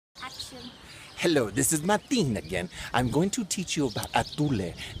Action. Hello, this is Martin again. I'm going to teach you about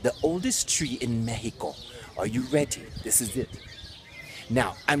Tule, the oldest tree in Mexico. Are you ready? This is it.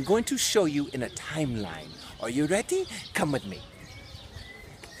 Now, I'm going to show you in a timeline. Are you ready? Come with me.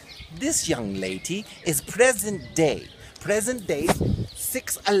 This young lady is present day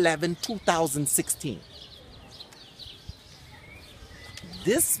 6/11/2016.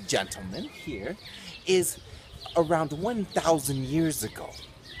 This gentleman here is around 1,000 years ago.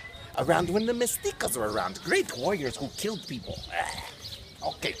 Around when the Mexicans were around, great warriors who killed people.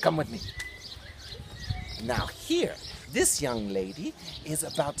 Okay, come with me. Now here, this young lady is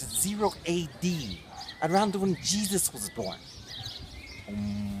about 0 AD, around when Jesus was born.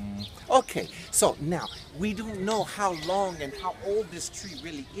 Okay, so now we don't know how long and how old this tree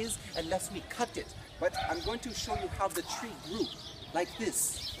really is unless we cut it. But I'm going to show you how the tree grew, like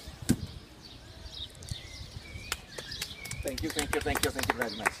this. Thank you very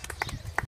much.